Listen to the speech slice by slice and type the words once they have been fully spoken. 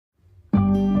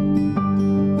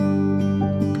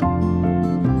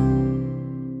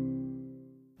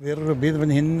bydd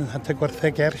fan hyn at y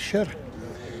Gwartheg Ayrshire.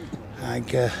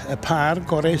 Ac y par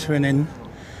gorau sy'n fan hyn,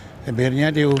 y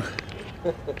beirniad yw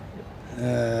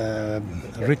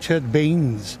Richard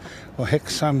Baines o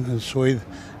Hexham yn swydd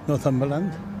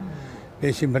Northumberland.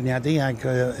 Fe sy'n beirniadu ac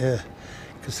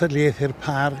cystadleuaeth i'r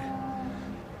par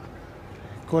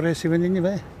gorau sy'n fan hyn i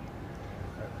fe.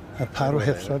 Y par o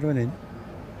heffrod fan hyn.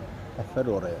 Heffer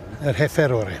orau. Yr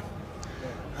heffer orau.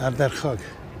 A'r derchog.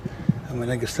 A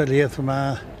mae'n gystadleuaeth yma,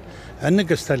 yn y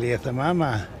gystadleuaeth yma,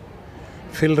 mae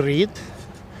Phil Reid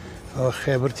o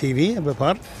Chefr TV, y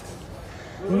Byporth.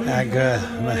 Ac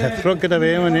mae heffro gyda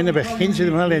fe, mae'n un y bechgyn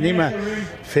sydd yma lenni, mae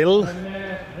Phil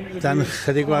dan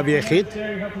chydig o afiechyd.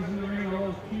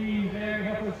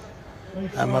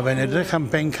 A mae fe'n edrych am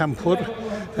ben campwr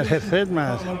yr hethred.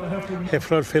 Mae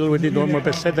heffro'r Phil wedi dod mor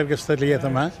belled ar gystadleuaeth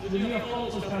yma.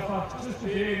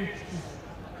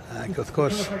 Ac wrth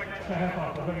gwrs,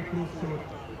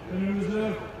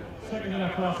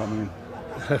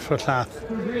 heffro llath.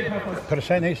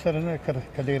 Persen eistedd yn y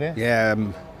cadeiriau? Ie,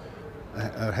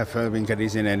 yr heffer fi'n credu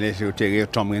sy'n ennill yw Tegir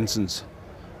Tomkinsons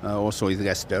o swydd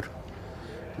Leicester.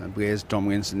 Blaise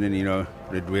Tomkinson yn un o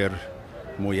rydwyr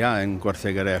mwyaf yn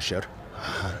Gwartheg Ayrshire.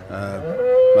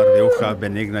 Mae'r ddiwch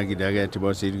arbennig na gyda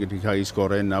sydd wedi cael ei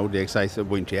sgorau 97 o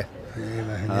bwyntiau.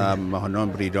 Mae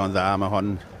honno'n brido'n dda, mae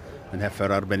hon yn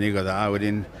heffer arbennig o dda.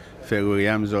 Wedyn Phil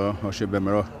Williams o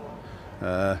Shibemro,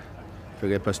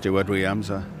 Philip Stewart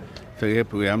Williams a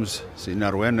Philip Williams sy'n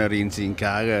arwen yr un sy'n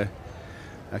cael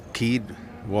y cyd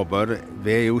wobr.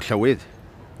 Fe yw llywydd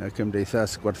y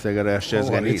Cymdeithas Gwartheg Ayrshire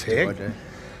gennyf.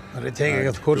 Mae'r teg, ac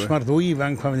wrth gwrs mae'r ddwy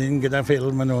ifanc pan fydd gyda Phil,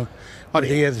 maen nhw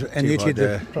wedi ennill hyd y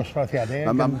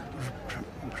prosfarthiadau.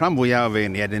 Rhan fwyaf o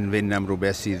feirniad yn fynd am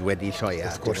rhywbeth sydd wedi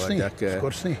lloia. Wrth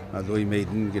gwrs ni. Mae ddwy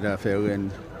meidyn gyda Phil yn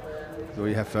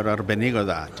ddwy heffer arbennig o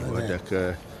dda.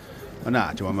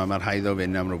 Mae'r rhaid o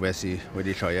fynd am rhywbeth sydd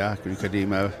wedi lloia. Dwi'n credu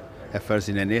mae heffer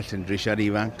sy'n ennill yn drisiad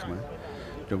ifanc.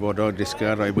 Dyfodol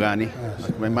disgwyl roi blani.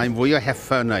 Mae'n fwy o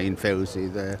heffer na un Phil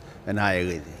sydd yn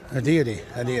ail iddi.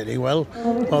 Ydy. Wel,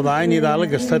 o dda i ni ddal y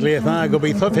gystadleuaeth yma, a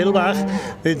gobeithio Phil bach,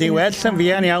 fydd di well yn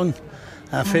fian iawn.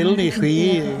 A Phil i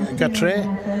chwi gatre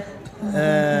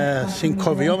sy'n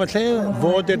cofio felly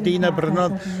fod y dyn y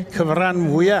brynodd cyfran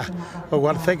fwyaf o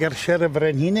Gwartheg Ayrshire y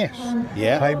Frenhines.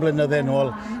 Rhai blynydde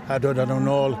nôl a dod â nhw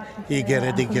nôl i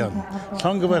Geredigion.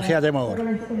 Llongyfarchiadau mawr.